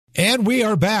And we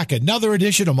are back. Another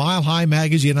edition of Mile High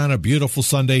Magazine on a beautiful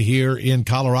Sunday here in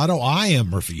Colorado. I am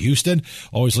Murphy Houston.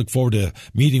 Always look forward to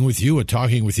meeting with you and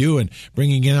talking with you and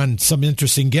bringing in on some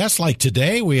interesting guests. Like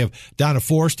today, we have Donna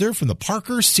Forster from the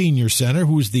Parker Senior Center,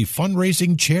 who's the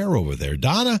fundraising chair over there.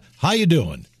 Donna, how you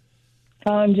doing?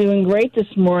 I'm doing great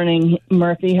this morning,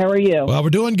 Murphy. How are you? Well,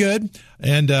 we're doing good.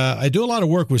 And I do a lot of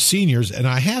work with seniors, and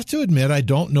I have to admit I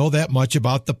don't know that much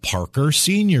about the Parker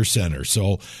Senior Center.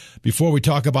 So before we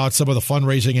talk about some of the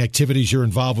fundraising activities you're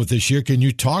involved with this year, can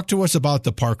you talk to us about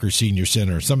the Parker Senior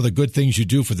Center, some of the good things you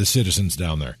do for the citizens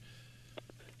down there?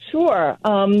 Sure.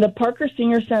 The Parker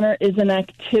Senior Center is an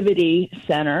activity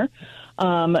center.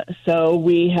 So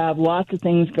we have lots of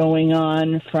things going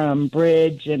on, from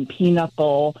bridge and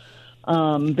pinochle,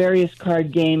 various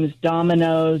card games,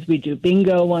 dominoes. We do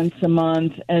bingo once a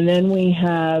month. And then we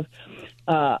have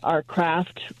our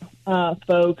craft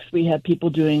folks. We have people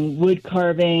doing wood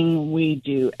carving. We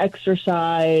do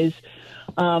exercise.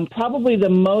 Probably the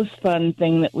most fun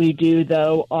thing that we do,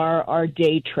 though, are our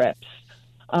day trips.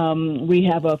 We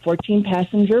have a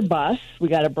 14-passenger bus. We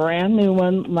got a brand new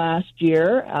one last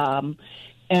year.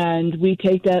 And we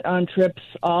take that on trips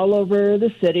all over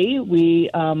the city. We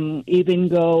even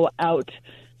go out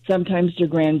sometimes to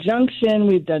Grand Junction.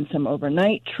 We've done some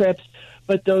overnight trips,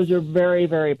 but those are very,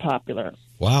 very popular.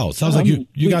 Wow. Sounds like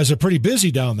you guys are pretty busy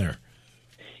down there.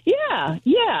 Yeah.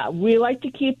 We like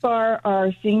to keep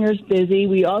our seniors busy.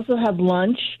 We also have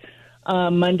lunch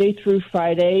Monday through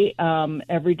Friday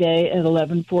every day at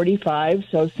 11:45.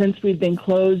 So since we've been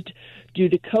closed due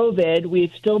to COVID,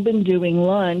 we've still been doing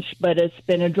lunch, but it's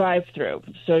been a drive-through.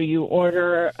 So you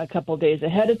order a couple days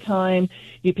ahead of time,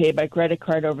 you pay by credit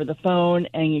card over the phone,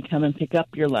 and you come and pick up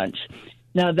your lunch.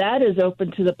 Now, that is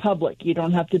open to the public. You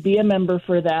don't have to be a member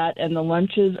for that, and the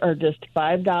lunches are just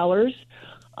 $5,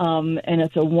 and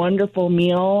it's a wonderful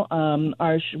meal.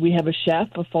 We have a chef,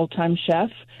 a full-time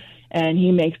chef, and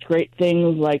he makes great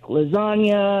things like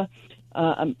lasagna,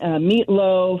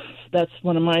 meatloaf. That's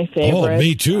one of my favorites. Oh,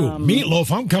 me too.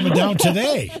 Meatloaf. I'm coming down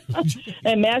today.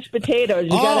 And mashed potatoes.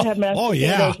 You got to have mashed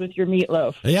potatoes with your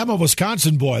meatloaf. Hey, I'm a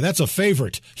Wisconsin boy. That's a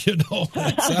favorite,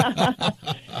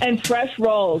 And fresh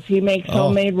rolls. He makes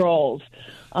homemade rolls.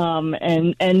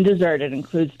 And dessert. It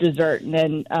includes dessert.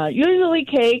 And usually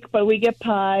cake, but we get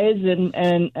pies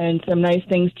and some nice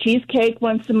things. Cheesecake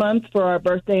once a month for our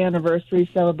birthday anniversary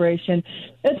celebration.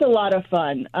 It's a lot of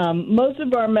fun. Most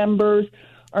of our members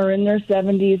are in their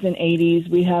 70s and 80s.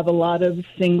 We have a lot of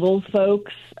single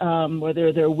folks,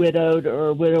 whether they're widowed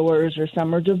or widowers, or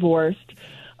some are divorced.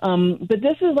 But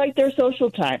this is like their social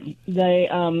time. They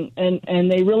and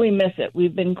they really miss it.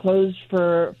 We've been closed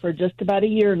for just about a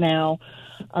year now.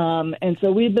 And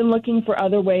so we've been looking for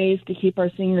other ways to keep our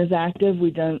seniors active.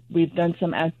 We've done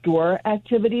some outdoor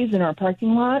activities in our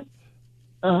parking lot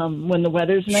when the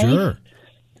weather's nice. Sure.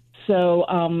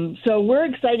 So we're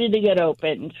excited to get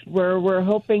opened. We're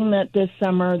hoping that this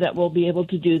summer that we'll be able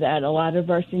to do that. A lot of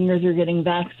our seniors are getting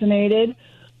vaccinated.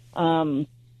 So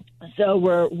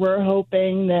we're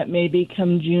hoping that maybe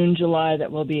come June, July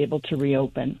that we'll be able to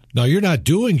reopen. Now, you're not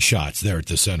doing shots there at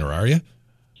the center, are you?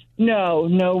 No,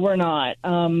 we're not.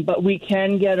 But we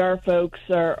can get our folks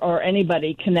or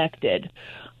anybody connected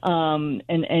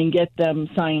and get them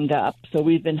signed up. So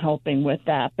we've been helping with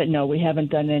that. But no, we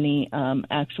haven't done any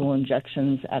actual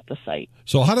injections at the site.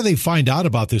 So how do they find out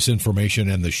about this information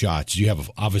and the shots? Do you have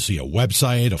obviously a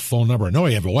website, a phone number? I know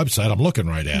you have a website. I'm looking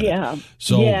right at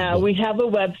it. We have a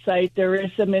website. There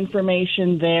is some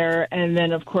information there. And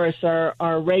then, of course,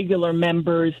 our regular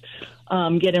members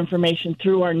get information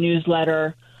through our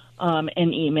newsletter and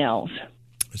emails.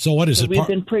 So what is it? We've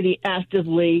been pretty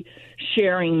actively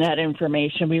sharing that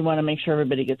information. We want to make sure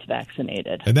everybody gets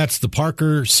vaccinated. And that's the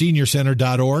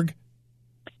ParkerSeniorCenter.org?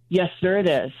 Yes, sir, it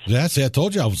is. That's it. I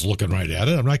told you I was looking right at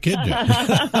it. I'm not kidding you.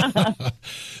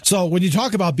 So when you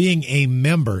talk about being a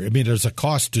member, I mean, there's a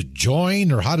cost to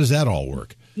join, or how does that all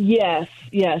work? Yes.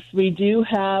 We do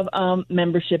have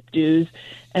membership dues,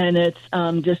 and it's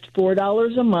just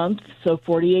 $4 a month, so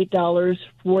 $48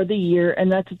 for the year, and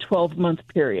that's a 12-month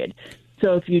period.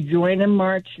 So if you join in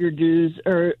March, your dues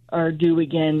are due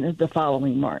again the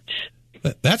following March.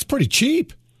 That's pretty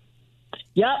cheap.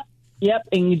 Yep,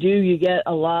 and you get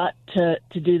a lot to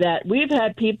do that. We've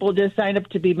had people just sign up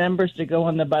to be members to go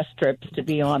on the bus trips, to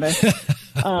be honest.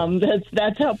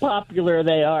 That's how popular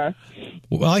they are.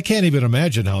 Well, I can't even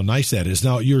imagine how nice that is.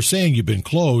 Now, you're saying you've been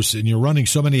closed and you're running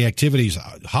so many activities.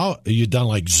 How have you done,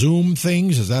 like Zoom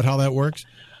things? Is that how that works?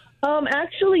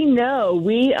 Actually, no.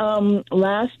 We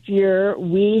last year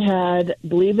we had,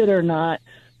 believe it or not,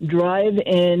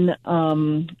 drive-in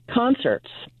concerts.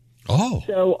 Oh.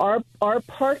 So our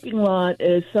parking lot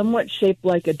is somewhat shaped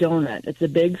like a donut. It's a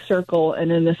big circle,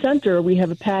 and in the center we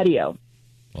have a patio.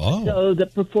 Oh. So the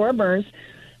performers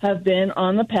have been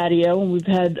on the patio, and we've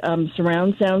had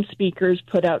surround sound speakers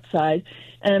put outside,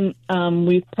 and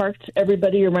we've parked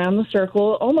everybody around the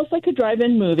circle, almost like a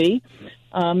drive-in movie,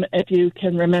 if you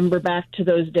can remember back to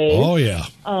those days. Oh, yeah.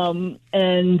 And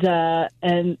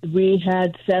we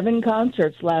had 7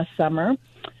 concerts last summer.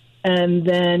 And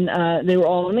then they were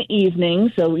all in the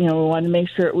evening, so, we wanted to make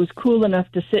sure it was cool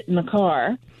enough to sit in the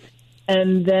car.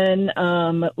 And then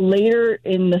later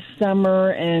in the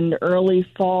summer and early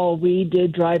fall, we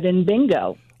did drive-in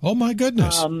bingo. Oh, my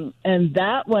goodness. And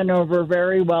that went over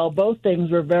very well. Both things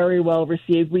were very well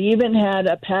received. We even had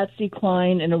a Patsy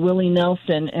Cline and a Willie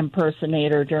Nelson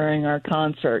impersonator during our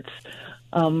concerts.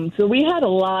 So we had a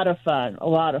lot of fun.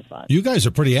 You guys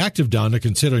are pretty active down there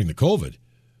considering the COVID.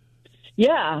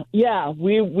 Yeah.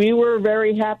 We were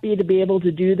very happy to be able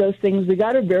to do those things. We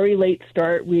got a very late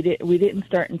start. We didn't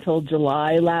start until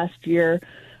July last year.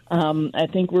 I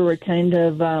think we were kind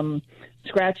of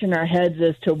scratching our heads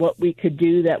as to what we could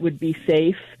do that would be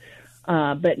safe.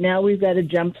 But now we've got a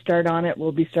jump start on it.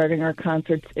 We'll be starting our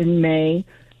concerts in May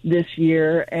this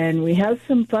year, and we have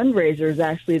some fundraisers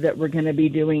actually that we're going to be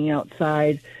doing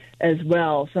outside as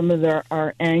well. Some of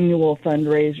our annual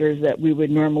fundraisers that we would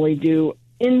normally do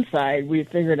inside, we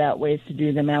figured out ways to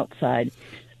do them outside.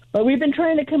 But we've been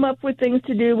trying to come up with things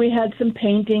to do. We had some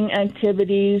painting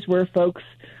activities where folks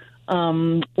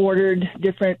ordered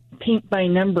different paint by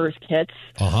numbers kits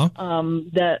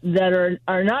that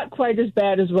are not quite as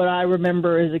bad as what I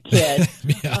remember as a kid.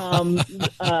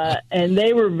 And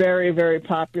they were very, very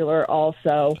popular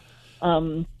also.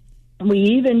 We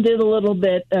even did a little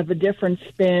bit of a different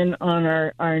spin on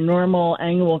our normal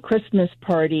annual Christmas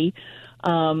party.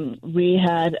 We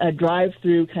had a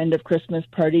drive-through kind of Christmas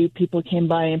party. People came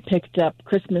by and picked up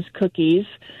Christmas cookies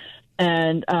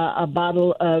and a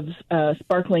bottle of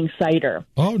sparkling cider.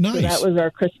 Oh, nice. So that was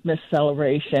our Christmas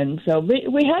celebration. So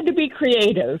we had to be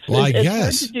creative. Well, it's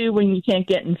hard to do when you can't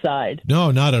get inside.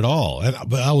 No, not at all.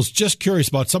 But I was just curious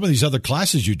about some of these other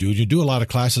classes you do. You do a lot of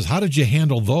classes. How did you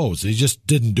handle those? You just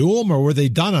didn't do them, or were they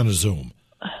done on a Zoom?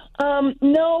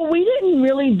 No, we didn't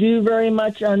really do very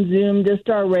much on Zoom, just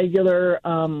our regular,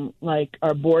 like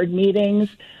our board meetings.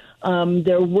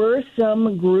 There were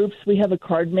some groups. We have a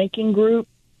card-making group,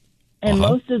 and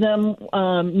most of them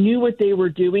knew what they were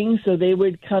doing, so they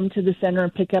would come to the center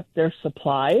and pick up their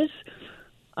supplies.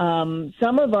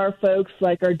 Some of our folks,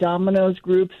 like our Domino's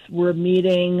groups, were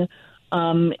meeting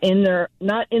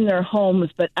not in their homes,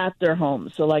 but at their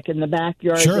homes. So like in the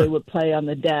backyard, They would play on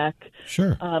the deck.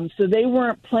 Sure. So they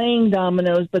weren't playing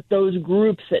dominoes, but those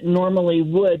groups that normally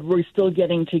were still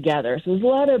getting together. So there's a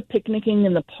lot of picnicking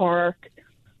in the park.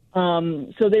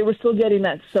 So they were still getting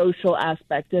that social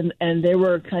aspect, and they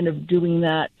were kind of doing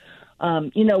that,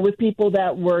 with people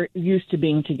that were used to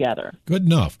being together. Good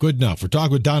enough. We're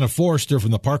talking with Donna Forster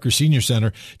from the Parker Senior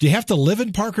Center. Do you have to live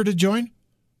in Parker to join?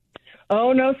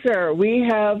 Oh, no, sir. We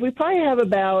probably have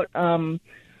about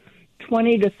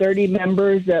 20 to 30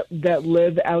 members that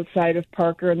live outside of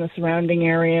Parker and the surrounding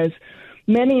areas.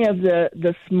 Many of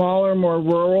the smaller, more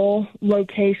rural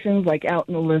locations, like out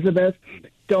in Elizabeth,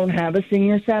 don't have a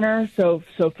senior center, so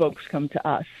folks come to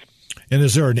us. And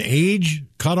is there an age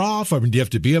cutoff? I mean, do you have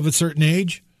to be of a certain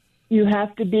age? You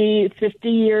have to be 50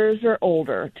 years or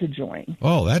older to join.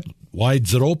 Oh, that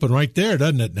wides it open right there,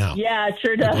 doesn't it now? Yeah, it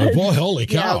sure does. Boy, holy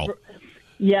cow.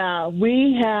 Yeah,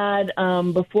 we had,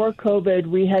 before COVID,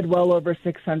 we had well over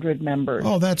 600 members.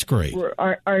 Oh, that's great.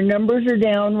 Our numbers are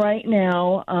down right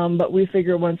now, but we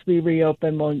figure once we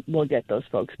reopen, we'll get those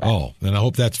folks back. Oh, and I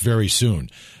hope that's very soon.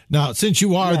 Now, since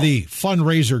you are the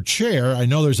fundraiser chair, I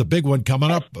know there's a big one coming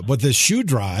up with this shoe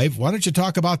drive. Why don't you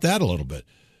talk about that a little bit?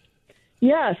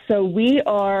 Yeah, so we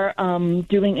are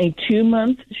doing a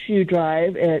 2-month shoe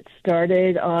drive. It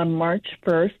started on March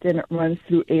 1st, and it runs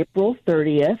through April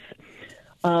 30th.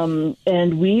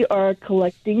 And we are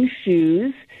collecting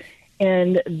shoes,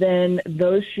 and then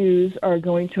those shoes are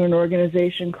going to an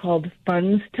organization called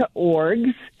Funds to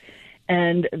Orgs,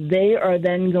 and they are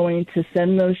then going to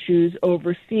send those shoes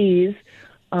overseas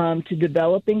to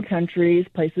developing countries,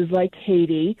 places like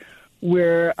Haiti,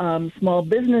 where small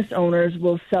business owners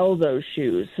will sell those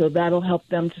shoes. So that'll help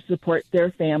them to support their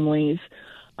families,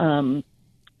 and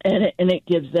it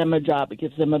gives them a job. It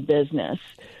gives them a business.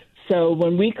 So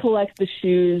when we collect the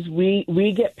shoes,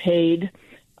 we get paid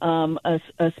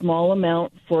a small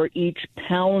amount for each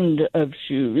pound of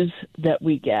shoes that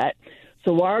we get.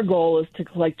 So our goal is to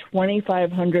collect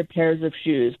 2,500 pairs of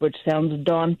shoes, which sounds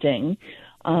daunting.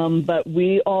 But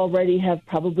we already have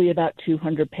probably about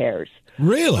 200 pairs.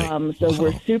 Really? So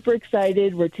we're super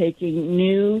excited. We're taking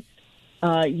new,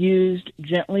 used,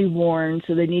 gently worn,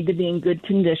 so they need to be in good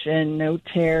condition, no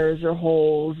tears or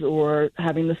holes or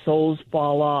having the soles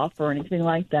fall off or anything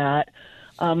like that.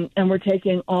 And we're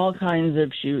taking all kinds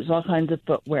of shoes, all kinds of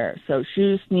footwear. So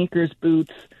shoes, sneakers,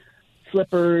 boots,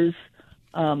 slippers,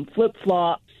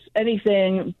 flip-flops,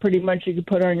 anything pretty much you could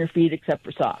put on your feet except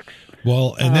for socks.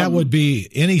 Well, and that would be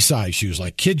any size shoes,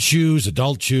 like kids' shoes,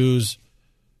 adult shoes.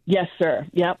 Yes, sir.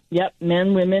 Yep.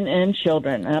 Men, women, and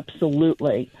children.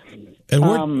 Absolutely.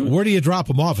 And where do you drop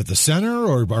them off? At the center,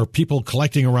 or are people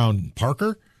collecting around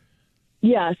Parker?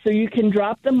 Yeah, so you can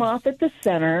drop them off at the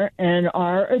center, and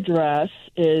our address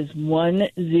is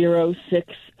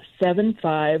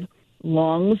 10675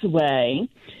 Longs Way,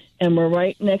 and we're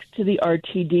right next to the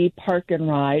RTD Park and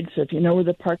Ride. So if you know where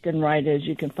the Park and Ride is,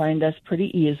 you can find us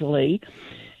pretty easily.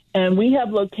 And we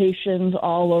have locations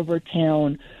all over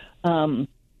town. I'll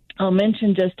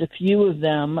mention just a few of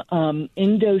them.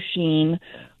 Indochine,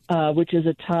 which is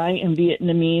a Thai and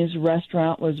Vietnamese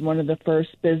restaurant, was one of the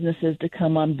first businesses to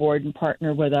come on board and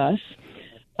partner with us.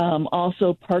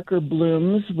 Also, Parker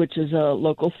Blooms, which is a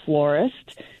local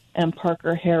florist, and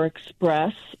Parker Hair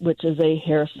Express, which is a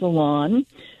hair salon.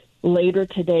 Later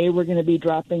today, we're going to be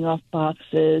dropping off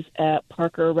boxes at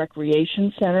Parker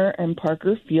Recreation Center and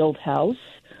Parker Field House.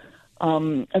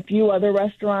 A few other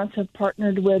restaurants have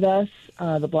partnered with us,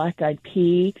 the Black Eyed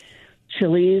Pea,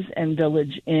 Chili's, and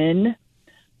Village Inn.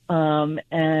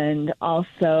 And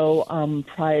also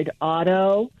Pride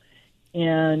Auto,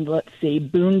 and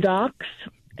Boondocks,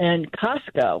 and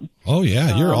Costco. Oh,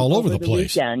 yeah, you're all over the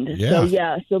place. Weekend.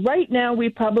 Yeah. So right now we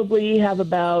probably have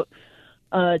about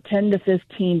 10 to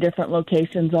 15 different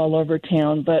locations all over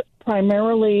town, but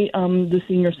primarily the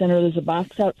senior center, there's a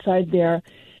box outside there.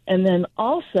 And then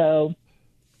also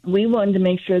we wanted to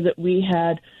make sure that we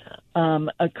had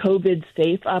a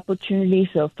COVID-safe opportunity,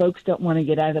 so if folks don't want to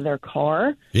get out of their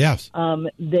car. Yes.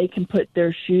 They can put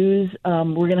their shoes.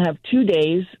 We're going to have 2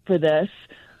 days for this.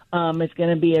 It's going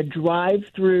to be a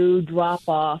drive-through,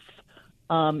 drop-off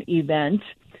event,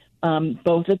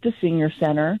 both at the Senior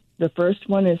Center. The first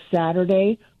one is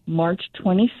Saturday, March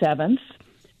 27th,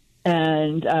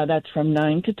 and that's from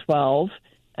 9 to 12.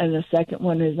 And the second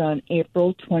one is on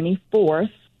April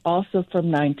 24th, also from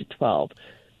 9 to 12.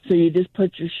 So you just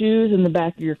put your shoes in the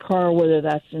back of your car, whether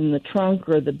that's in the trunk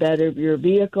or the bed of your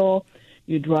vehicle.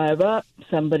 You drive up,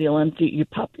 somebody will empty it. You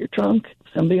pop your trunk,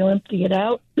 somebody will empty it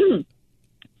out, and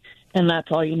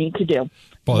that's all you need to do.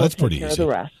 Well, that's pretty easy. The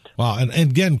rest. Wow. And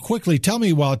again, quickly, tell me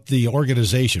about the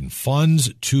organization,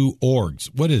 Funds to Orgs.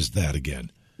 What is that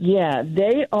again? Yeah,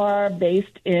 they are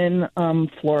based in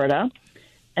Florida.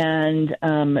 And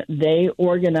they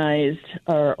organized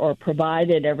or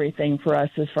provided everything for us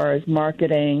as far as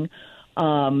marketing,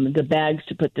 the bags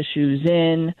to put the shoes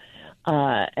in,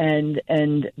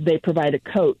 and they provide a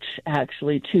coach,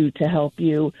 actually, too, to help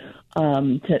you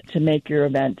to make your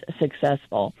event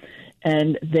successful.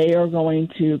 And they are going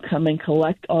to come and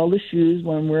collect all the shoes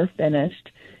when we're finished.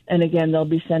 And, again, they'll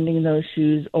be sending those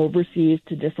shoes overseas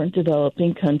to different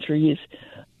developing countries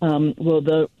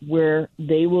where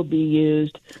they will be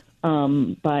used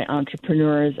by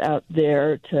entrepreneurs out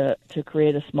there to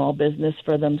create a small business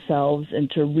for themselves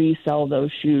and to resell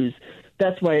those shoes.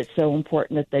 That's why it's so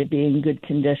important that they be in good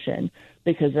condition,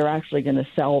 because they're actually going to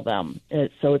sell them.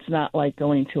 So it's not like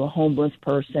going to a homeless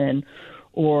person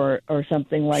or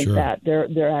something like that.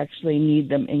 They actually need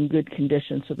them in good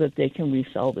condition so that they can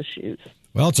resell the shoes.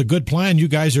 Well, it's a good plan. You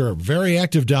guys are very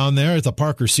active down there at the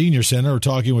Parker Senior Center. We're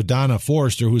talking with Donna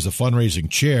Forrester, who's the fundraising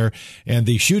chair. And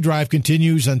the shoe drive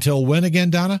continues until when again,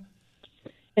 Donna?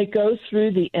 It goes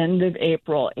through the end of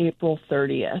April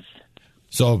 30th.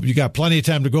 So you got plenty of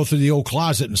time to go through the old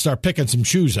closet and start picking some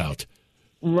shoes out.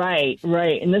 Right.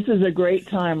 And this is a great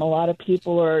time. A lot of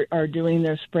people are doing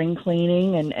their spring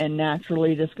cleaning and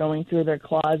naturally just going through their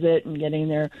closet and getting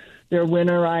their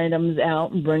winter items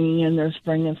out and bringing in their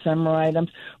spring and summer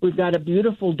items. We've got a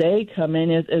beautiful day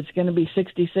coming. It's going to be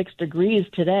 66 degrees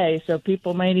today, so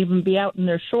people might even be out in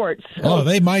their shorts. So,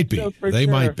 they might be.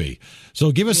 Might be.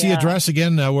 So give us the address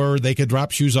again where they could drop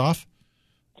shoes off.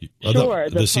 Sure.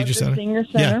 The Senior Center? Senior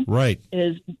Center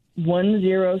is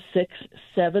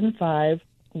 10675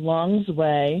 Longs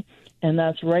Way, and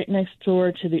that's right next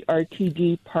door to the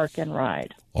RTD Park and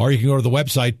Ride. Or you can go to the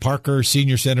website,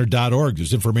 parkerseniorcenter.org.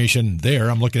 There's information there.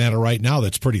 I'm looking at it right now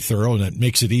that's pretty thorough, and it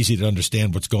makes it easy to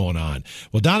understand what's going on.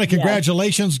 Well, Donna,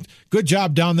 congratulations. Yes. Good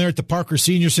job down there at the Parker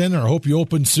Senior Center. I hope you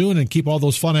open soon and keep all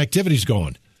those fun activities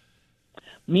going.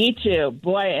 Me too.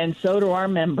 Boy, and so do our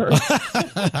members.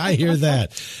 I hear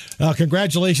that.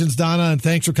 Congratulations, Donna, and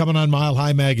thanks for coming on Mile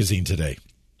High Magazine today.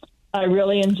 I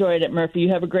really enjoyed it, Murphy.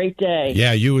 You have a great day.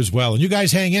 Yeah, you as well. And you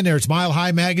guys hang in there. It's Mile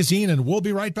High Magazine, and we'll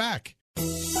be right back.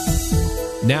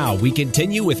 Now we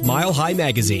continue with Mile High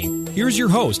Magazine. Here's your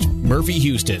host, Murphy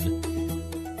Houston.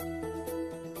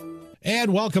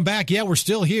 And welcome back. Yeah, we're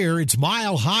still here. It's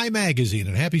Mile High Magazine,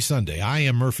 and happy Sunday. I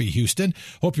am Murphy Houston.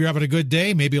 Hope you're having a good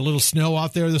day. Maybe a little snow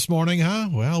out there this morning, huh?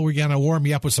 Well, we're going to warm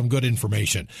you up with some good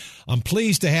information. I'm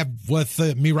pleased to have with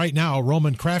me right now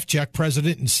Roman Krafchiuk,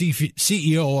 President and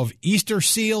CEO of Easter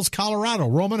Seals, Colorado.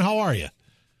 Roman, how are you?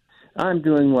 I'm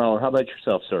doing well. How about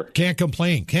yourself, sir? Can't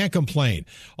complain. Can't complain.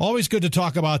 Always good to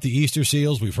talk about the Easter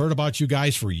Seals. We've heard about you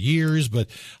guys for years, but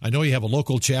I know you have a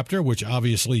local chapter, which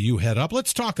obviously you head up.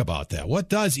 Let's talk about that. What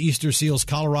does Easter Seals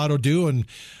Colorado do, and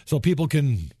so people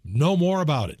can know more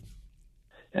about it?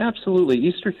 Absolutely.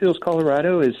 Easter Seals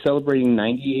Colorado is celebrating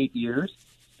 98 years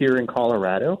here in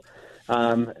Colorado.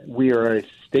 We are a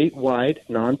statewide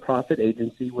nonprofit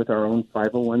agency with our own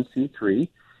 501c3.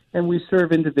 And we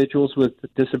serve individuals with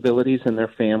disabilities and their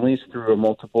families through a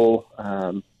multiple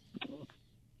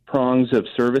prongs of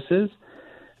services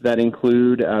that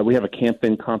include, we have a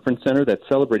Camp-In Conference Center that's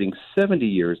celebrating 70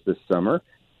 years this summer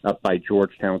up by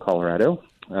Georgetown, Colorado.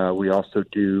 We also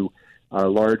do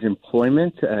large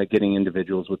employment, getting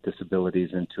individuals with disabilities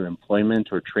into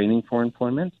employment or training for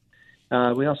employment.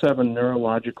 We also have a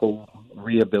neurological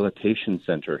rehabilitation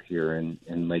center here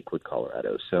in Lakewood,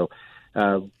 Colorado. So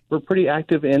we're pretty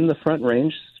active in the Front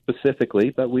Range specifically,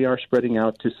 but we are spreading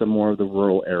out to some more of the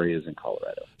rural areas in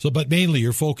Colorado. So, but mainly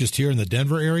you're focused here in the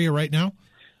Denver area right now?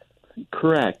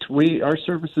 Correct. Our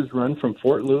services run from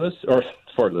Fort Lewis,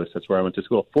 that's where I went to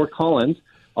school, Fort Collins,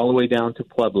 all the way down to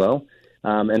Pueblo,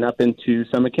 and up into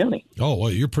Summit County. Oh,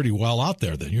 well, you're pretty well out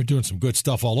there then. You're doing some good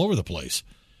stuff all over the place.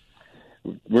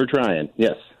 We're trying,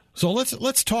 yes. So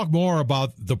let's talk more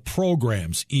about the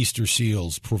programs Easter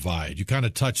Seals provide. You kind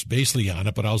of touched basically on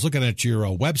it, but I was looking at your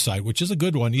website, which is a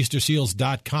good one,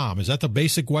 easterseals.com. Is that the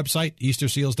basic website,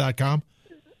 easterseals.com?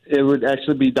 It would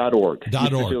actually be .org. .org.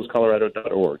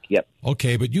 eastersealscolorado.org, yep.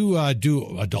 Okay, but you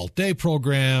do adult day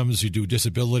programs, you do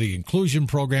disability inclusion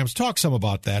programs. Talk some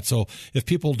about that. So if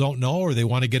people don't know or they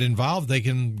want to get involved, they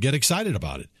can get excited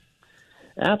about it.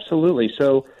 Absolutely.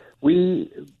 So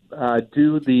we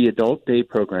do the Adult Day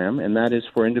program, and that is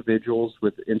for individuals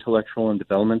with intellectual and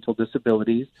developmental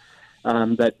disabilities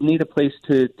that need a place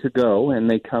to go, and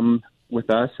they come with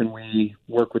us, and we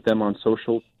work with them on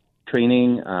social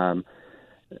training,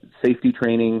 safety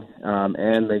training,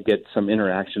 and they get some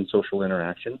social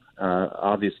interaction.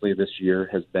 Obviously, this year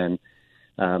has been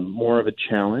more of a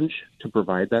challenge to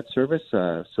provide that service,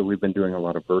 so we've been doing a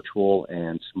lot of virtual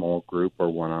and small group or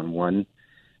one-on-one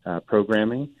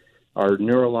programming. Our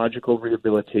neurological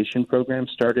rehabilitation program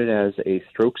started as a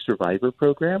stroke survivor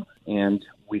program, and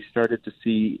we started to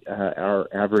see our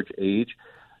average age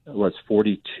was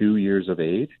 42 years of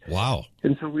age. Wow.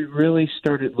 And so we really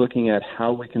started looking at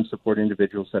how we can support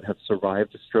individuals that have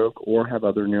survived a stroke or have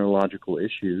other neurological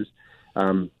issues.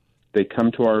 They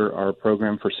come to our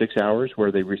program for 6 hours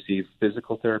where they receive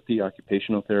physical therapy,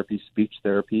 occupational therapy, speech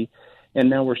therapy, and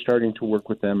now we're starting to work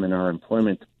with them in our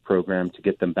employment program to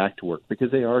get them back to work because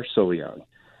they are so young.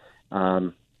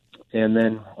 And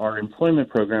then our employment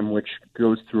program, which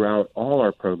goes throughout all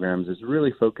our programs, is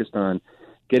really focused on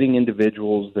getting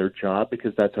individuals their job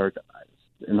because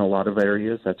in a lot of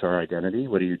areas, that's our identity.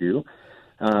 What do you do?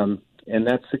 And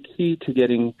that's the key to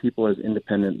getting people as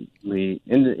independent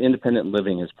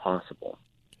living as possible.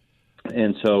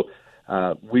 And so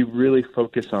we really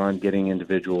focus on getting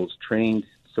individuals trained,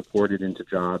 supported into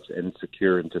jobs, and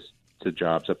secure into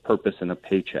jobs. A purpose and a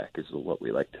paycheck is what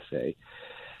we like to say.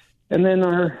 And then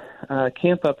our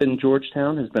camp up in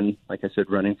Georgetown has been, like I said,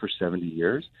 running for 70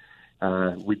 years.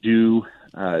 We do,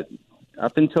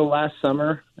 up until last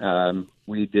summer,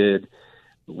 we did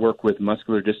work with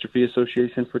Muscular Dystrophy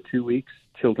Association for 2 weeks,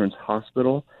 Children's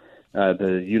Hospital,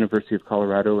 the University of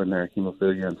Colorado and their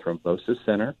Hemophilia and Thrombosis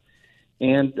Center,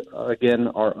 and, again,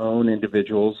 our own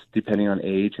individuals, depending on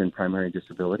age and primary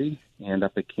disability. And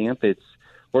up at camp, it's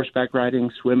horseback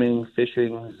riding, swimming,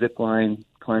 fishing, zip line,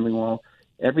 climbing wall,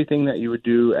 everything that you would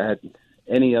do at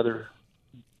any other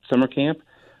summer camp,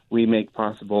 we make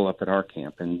possible up at our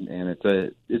camp, and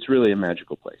it's really a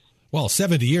magical place. Well,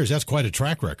 70 years, that's quite a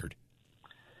track record.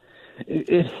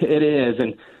 It is,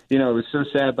 and it was so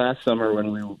sad last summer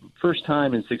when first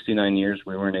time in 69 years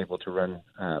we weren't able to run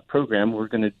a program. We're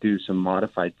going to do some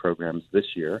modified programs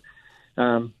this year,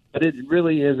 but it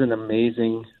really is an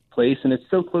amazing place, and it's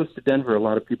so close to Denver. A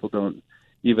lot of people don't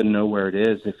even know where it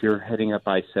is. If you're heading up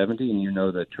I-70 and you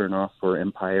know the turnoff for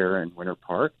Empire and Winter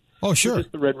Park, oh, sure,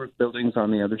 just the red roof buildings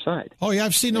on the other side. Oh, yeah,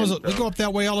 I've seen those. They go up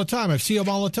that way all the time. I see them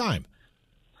all the time.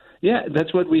 Yeah,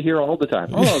 that's what we hear all the time.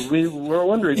 Oh, we were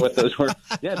wondering what those were.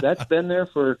 Yeah, that's been there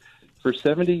for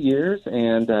 70 years,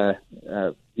 and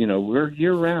we're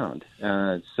year-round.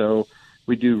 So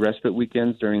we do respite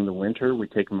weekends during the winter. We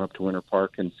take them up to Winter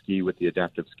Park and ski with the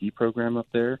adaptive ski program up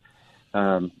there.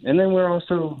 And then we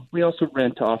also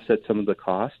rent to offset some of the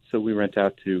costs. So we rent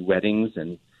out to weddings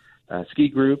and ski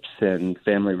groups and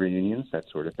family reunions, that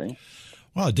sort of thing.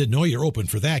 Well, I didn't know you're open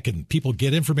for that. Can people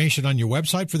get information on your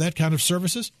website for that kind of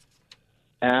services?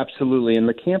 Absolutely. And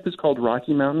the camp is called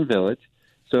Rocky Mountain Village.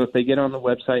 So if they get on the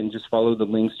website and just follow the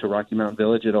links to Rocky Mountain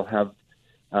Village, it'll have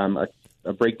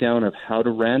a breakdown of how to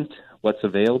rent, what's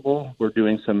available. We're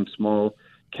doing some small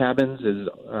cabins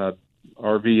as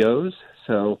RVOs.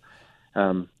 So,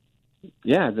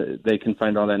 they can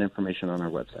find all that information on our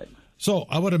website. So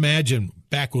I would imagine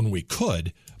back when we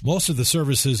could, most of the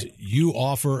services you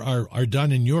offer are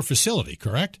done in your facility,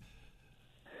 correct?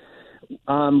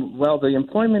 Well, the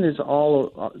employment is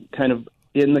all kind of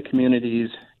in the communities,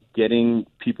 getting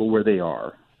people where they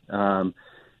are.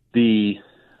 The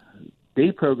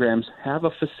day programs have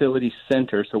a facility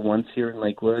center, so one's here in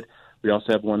Lakewood. We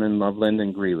also have one in Loveland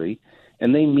and Greeley.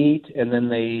 And they meet, and then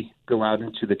they go out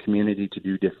into the community to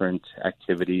do different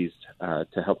activities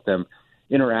to help them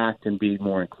interact and be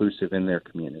more inclusive in their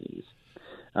communities.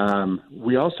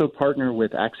 We also partner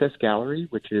with Access Gallery,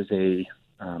 which is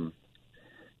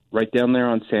right down there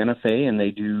on Santa Fe, and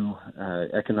they do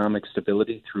economic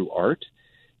stability through art.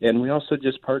 And we also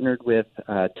just partnered with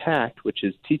TACT, which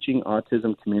is Teaching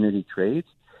Autism Community Trades.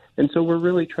 And so we're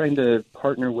really trying to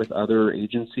partner with other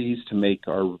agencies to make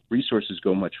our resources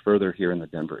go much further here in the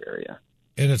Denver area.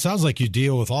 And it sounds like you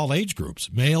deal with all age groups,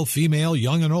 male, female,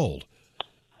 young, and old.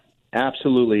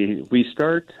 Absolutely. We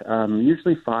start,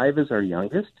 usually 5 is our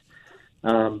youngest,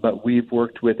 but we've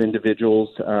worked with individuals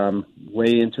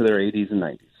way into their 80s and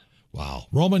 90s. Wow.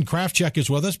 Roman Krafchick is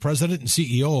with us, President and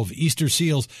CEO of Easter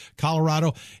Seals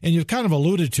Colorado. And you've kind of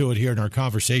alluded to it here in our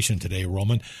conversation today,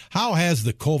 Roman. How has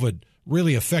the COVID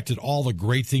really affected all the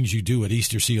great things you do at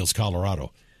Easter Seals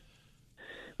Colorado?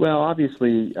 Well,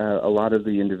 obviously, a lot of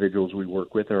the individuals we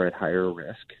work with are at higher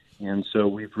risk. And so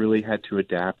we've really had to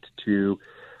adapt to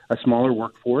a smaller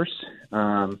workforce.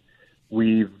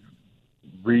 We've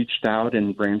reached out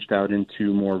and branched out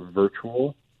into more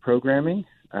virtual programming.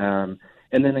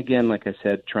 And then again, like I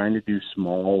said, trying to do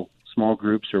small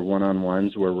groups or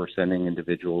one-on-ones where we're sending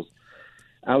individuals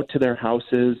out to their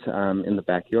houses in the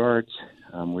backyards.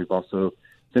 We've also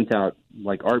sent out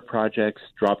like art projects,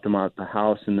 dropped them out at the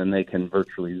house, and then they can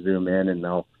virtually Zoom in, and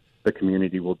the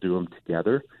community will do them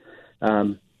together.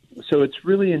 So it's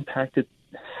really impacted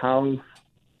how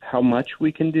much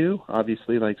we can do.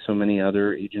 Obviously, like so many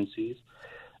other agencies,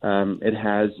 it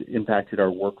has impacted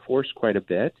our workforce quite a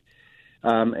bit.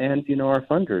 And, our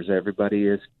funders, everybody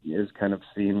is kind of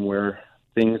seeing where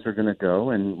things are going to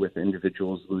go. And with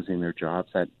individuals losing their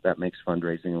jobs, that makes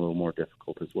fundraising a little more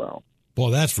difficult as well. Well,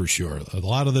 that's for sure. A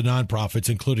lot of the nonprofits,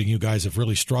 including you guys, have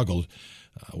really struggled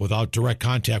without direct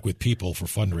contact with people for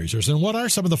fundraisers. And what are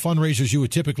some of the fundraisers you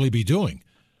would typically be doing?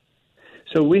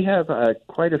 So we have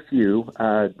quite a few.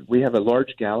 We have a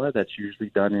large gala that's usually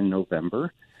done in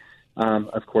November.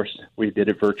 Of course, we did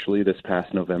it virtually this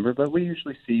past November, but we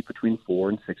usually see between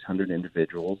 400 and 600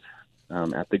 individuals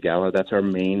at the gala. That's our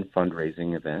main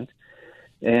fundraising event.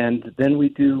 And then we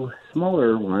do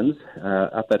smaller ones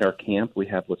up at our camp. We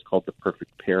have what's called the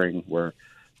Perfect Pairing, where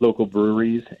local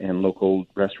breweries and local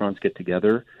restaurants get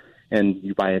together, and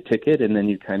you buy a ticket, and then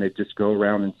you kind of just go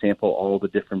around and sample all the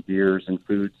different beers and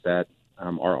foods that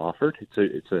are offered.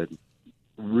 It's a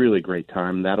really great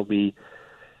time. That'll be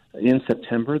in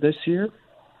September this year.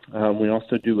 We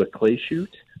also do a clay shoot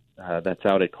that's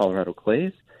out at Colorado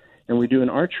Clays, and we do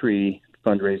an archery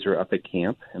fundraiser up at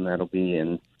camp, and that'll be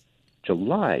in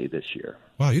July this year.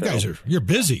 Wow, you're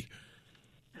busy.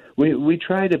 We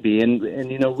try to be, and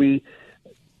we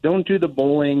don't do the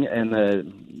bowling and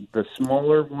the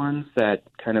smaller ones that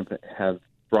kind of have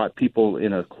brought people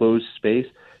in a closed space.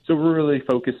 So we're really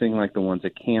focusing like the ones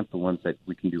at camp, the ones that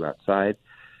we can do outside.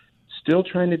 Still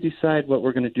trying to decide what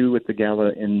we're going to do with the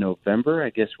gala in November. I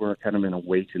guess we're kind of in a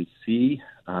wait and see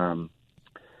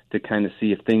to kind of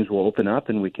see if things will open up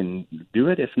and we can do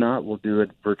it. If not, we'll do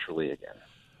it virtually again.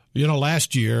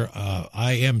 Last year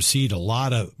I emceed a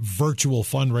lot of virtual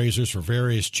fundraisers for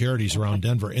various charities around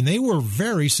Denver, and they were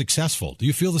very successful. Do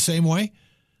you feel the same way?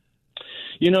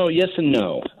 Yes and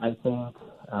no. I think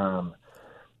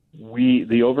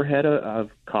the overhead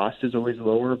of cost is always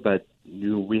lower, but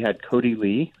we had Cody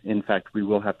Lee. In fact, we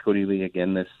will have Cody Lee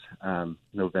again this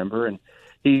November, and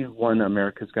he won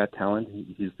America's Got Talent.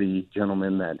 He's the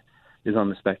gentleman that is on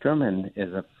the spectrum and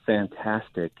is a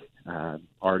fantastic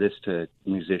artist,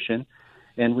 musician.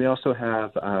 And we also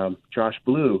have Josh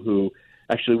Blue, who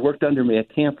actually worked under me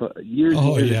at camp years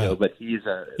ago, but he's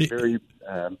a very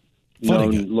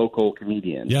known local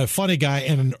comedian. Yeah, funny guy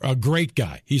and a great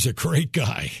guy. He's a great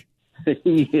guy.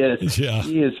 He is. Yeah.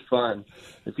 He is fun.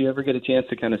 If you ever get a chance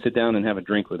to kind of sit down and have a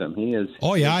drink with him, he is.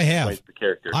 Oh, yeah, I have. Quite the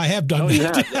character. I have done that. You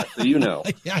have, yeah, so you know.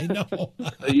 Yeah, I know.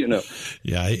 So you know.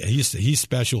 Yeah, he's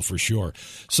special for sure.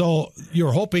 So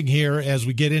you're hoping here as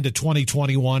we get into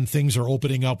 2021, things are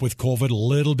opening up with COVID a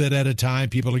little bit at a time.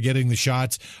 People are getting the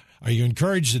shots. Are you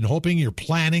encouraged and hoping you're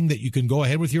planning that you can go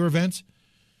ahead with your events?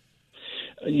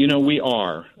 We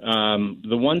are.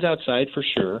 The ones outside for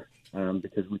sure,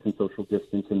 because we can social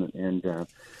distance and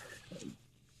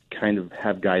kind of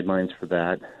have guidelines for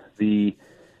that.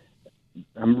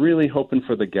 I'm really hoping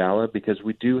for the gala because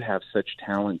we do have such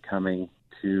talent coming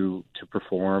to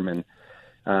perform, and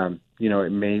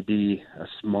it may be a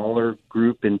smaller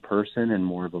group in person and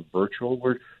more of a virtual.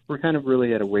 We're kind of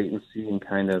really at a wait and see and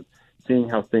kind of seeing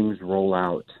how things roll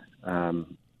out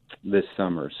this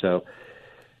summer. So,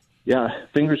 yeah,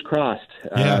 fingers crossed.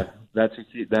 Yeah.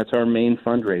 That's our main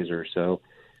fundraiser. So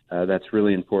that's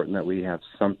really important that we have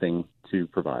something to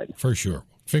provide. For sure.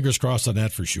 Fingers crossed on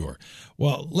that for sure.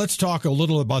 Well, let's talk a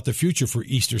little about the future for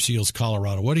Easter Seals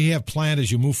Colorado. What do you have planned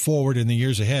as you move forward in the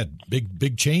years ahead?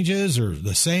 Big changes or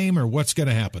the same, or what's going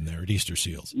to happen there at Easter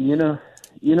Seals? We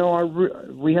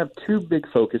have two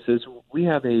big focuses. We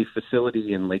have a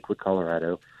facility in Lakewood,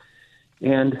 Colorado,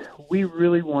 and we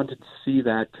really wanted to see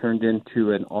that turned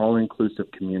into an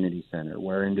all-inclusive community center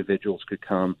where individuals could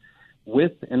come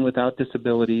with and without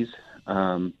disabilities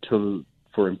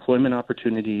for employment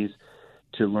opportunities,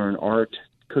 to learn art,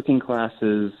 cooking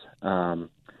classes,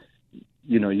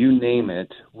 you name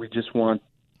it. We just want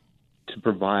to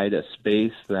provide a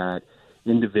space that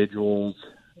individuals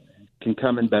can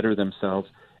come and better themselves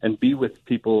and be with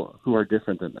people who are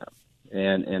different than them.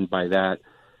 And by that,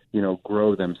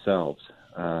 grow themselves.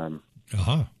 I'm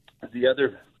sorry.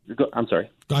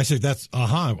 I said that's,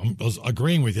 I was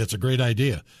agreeing with you. It's a great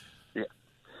idea. Yeah.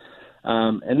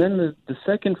 And then the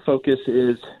second focus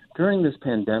is during this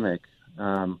pandemic,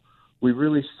 we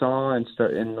really saw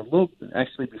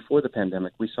actually before the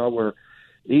pandemic, we saw where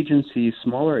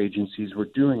smaller agencies were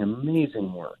doing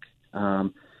amazing work.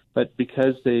 But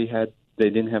because they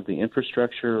didn't have the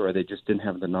infrastructure or they just didn't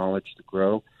have the knowledge to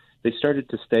grow, they started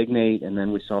to stagnate, and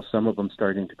then we saw some of them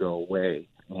starting to go away.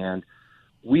 And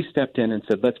we stepped in and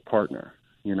said, let's partner.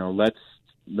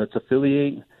 Let's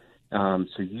affiliate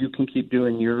so you can keep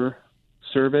doing your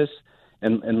service,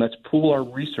 and let's pool our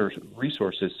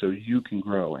resources so you can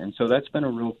grow. And so that's been a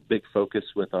real big focus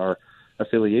with our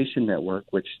affiliation network,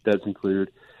 which does include,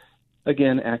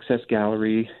 again, Access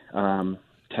Gallery,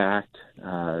 TACT,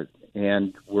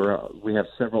 and we have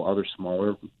several other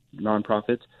smaller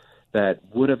nonprofits that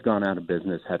would have gone out of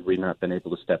business had we not been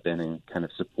able to step in and kind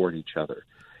of support each other.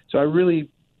 So I really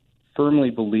firmly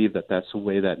believe that that's the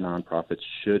way that nonprofits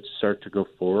should start to go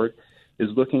forward, is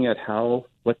looking at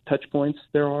what touch points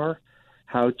there are,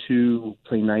 how to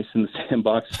play nice in the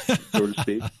sandbox, so to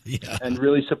speak, yeah, and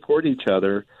really support each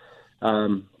other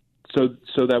so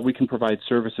that we can provide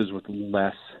services with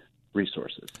less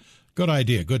resources. Good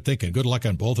idea. Good thinking. Good luck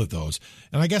on both of those.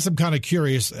 And I guess I'm kind of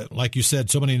curious, like you said,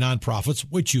 so many nonprofits,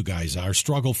 which you guys are,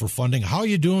 struggle for funding. How are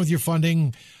you doing with your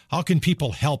funding? How can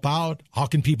people help out? How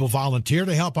can people volunteer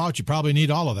to help out? You probably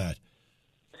need all of that.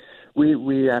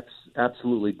 We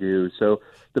absolutely do. So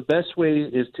the best way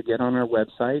is to get on our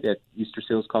website at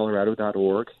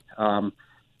eastersealscolorado.org.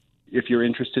 If you're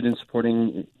interested in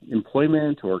supporting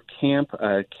employment or camp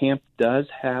does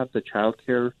have the child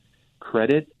care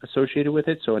credit associated with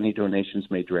it, so any donations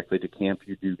made directly to camp,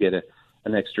 you do get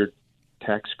an extra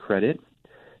tax credit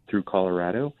through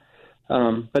Colorado.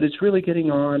 But it's really getting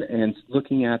on and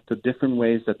looking at the different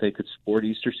ways that they could support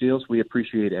Easter Seals. We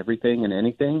appreciate everything and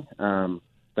anything.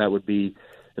 That would be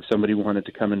if somebody wanted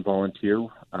to come and volunteer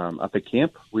up at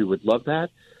camp, we would love that.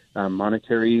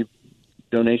 Monetary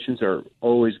donations are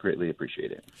always greatly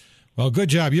appreciated. Well, good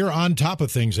job. You're on top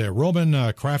of things there. Roman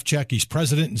Krafchek, he's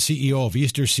president and CEO of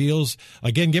Easter Seals.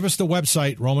 Again, give us the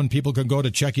website, Roman. People can go to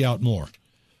check you out more.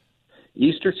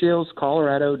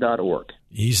 eastersealscolorado.org.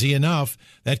 Easy enough.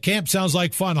 That camp sounds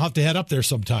like fun. I'll have to head up there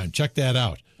sometime. Check that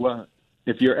out. Well,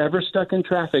 if you're ever stuck in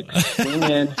traffic, swing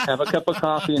in, have a cup of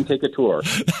coffee, and take a tour.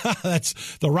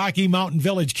 That's the Rocky Mountain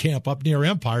Village Camp up near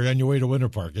Empire on your way to Winter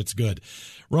Park. It's good.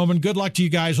 Roman, good luck to you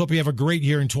guys. Hope you have a great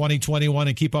year in 2021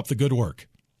 and keep up the good work.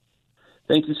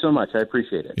 Thank you so much. I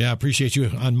appreciate it. Yeah, appreciate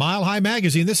you. On Mile High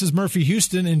Magazine, this is Murphy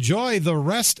Houston. Enjoy the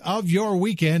rest of your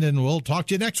weekend, and we'll talk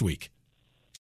to you next week.